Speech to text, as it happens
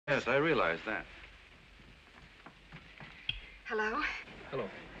Yes, I realize that. Hello? Hello.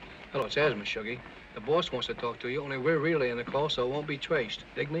 Hello, it's Asma, Shuggy. The boss wants to talk to you, only we're really in the call, so it won't be traced.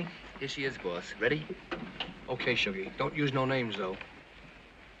 Dig me? Here she is, boss. Ready? Okay, Shuggy. Don't use no names, though.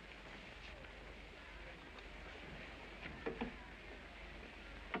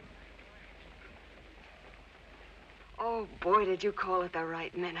 Oh, boy, did you call at the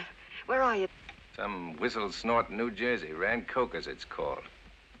right minute. Where are you? Some whistle-snorting New Jersey. Rancocas, it's called.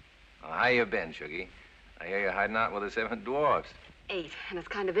 Oh, how you been, Shuggy? I hear you're hiding out with the 7 dwarfs. 8, and it's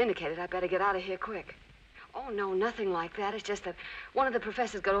kind of indicated I better get out of here quick. Oh, no, nothing like that. It's just that one of the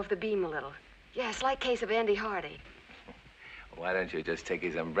professors got off the beam a little. Yeah, slight case of Andy Hardy. Why don't you just take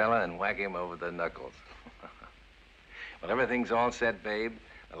his umbrella and whack him over the knuckles? Well, everything's all set, babe.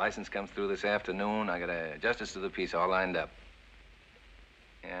 The license comes through this afternoon. I got a justice of the peace all lined up.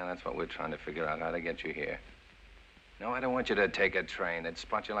 Yeah, that's what we're trying to figure out, how to get you here. No, I don't want you to take a train. It'd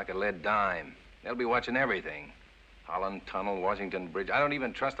spot you like a lead dime. They'll be watching everything. Holland Tunnel, Washington Bridge. I don't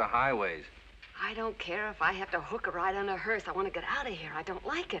even trust the highways. I don't care if I have to hook a ride on a hearse. I want to get out of here. I don't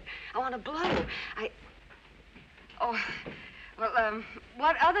like it. I want to blow. Oh, well,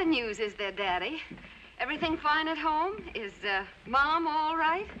 what other news is there, Daddy? Everything fine at home? Is, Mom all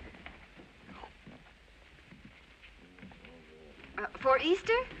right? For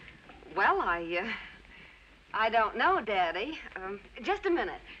Easter? Well, I don't know, Daddy. Just a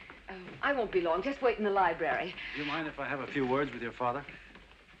minute. I won't be long. Just wait in the library. Do you mind if I have a few words with your father?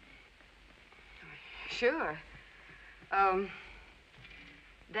 Sure.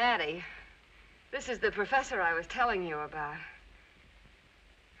 Daddy, this is the professor I was telling you about.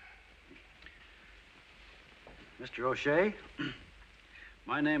 Mr. O'Shea,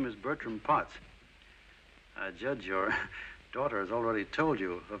 my name is Bertram Potts. I judge your daughter has already told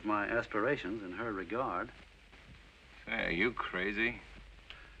you of my aspirations in her regard. Say, are you crazy?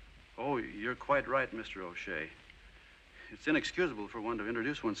 Oh, you're quite right, Mr. O'Shea. It's inexcusable for one to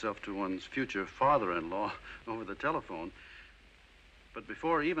introduce oneself to one's future father-in-law over the telephone. But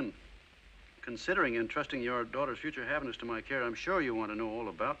before even considering entrusting your daughter's future happiness to my care, I'm sure you want to know all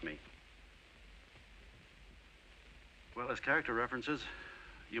about me. Well, as character references,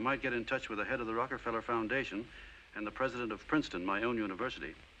 you might get in touch with the head of the Rockefeller Foundation and the president of Princeton, my own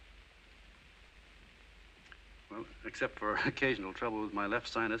university. Well, except for occasional trouble with my left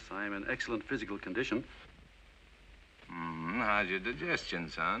sinus, I am in excellent physical condition. How's your digestion,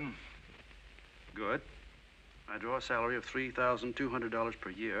 son? Good. I draw a salary of $3,200 per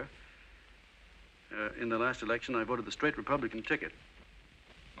year. In the last election, I voted the straight Republican ticket.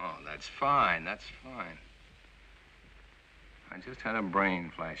 Oh, that's fine. That's fine. I just had a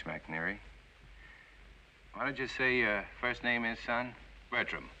brain flash, McNary. What did you say your first name is, son?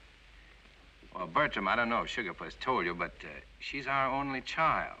 Bertram. Well, Bertram, I don't know if Sugarpuss told you, but she's our only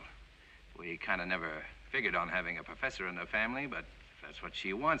child. We kind of never figured on having a professor in the family, but that's what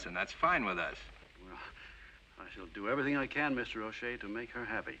she wants, and that's fine with us. Well, I shall do everything I can, Mr. O'Shea, to make her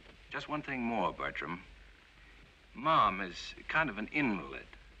happy. Just one thing more, Bertram. Mom is kind of an invalid.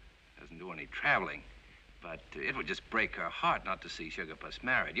 Doesn't do any traveling. But it would just break her heart not to see Sugarpuss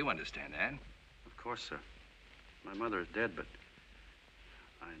married. You understand that? Of course, sir. My mother is dead, but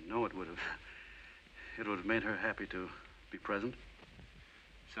I know it would have made her happy to be present.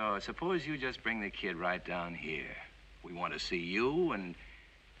 So suppose you just bring the kid right down here. We want to see you, and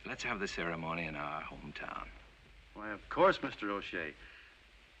let's have the ceremony in our hometown. Why, of course, Mr. O'Shea.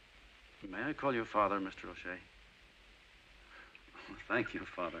 May I call you Father, Mr. O'Shea? Thank you,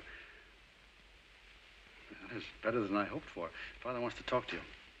 Father. That is better than I hoped for. Father wants to talk to you.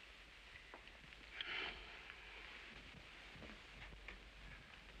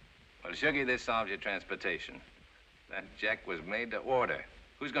 Well, Shuggy, this solves your transportation. That jack was made to order.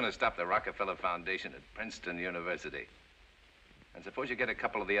 Who's going to stop the Rockefeller Foundation at Princeton University? And suppose you get a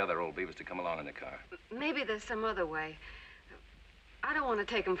couple of the other old beavers to come along in the car. Maybe there's some other way. I don't want to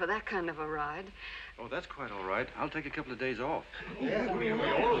take him for that kind of a ride. Oh, that's quite all right. I'll take a couple of days off. Yeah, very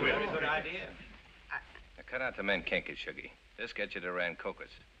good idea. Now, cut out the men kinky, Shuggy. This gets you to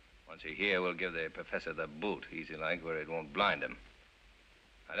Rancocas. Once you're here, we'll give the professor the boot, easy like, where it won't blind him.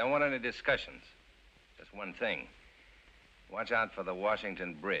 I don't want any discussions. Just one thing. Watch out for the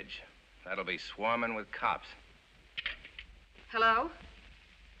Washington Bridge. That'll be swarming with cops. Hello?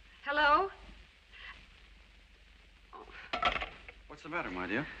 Hello? What's the matter, my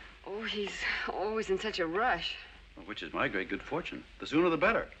dear? Oh, he's always in such a rush. Well, which is my great good fortune. The sooner the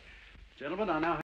better. Gentlemen, I now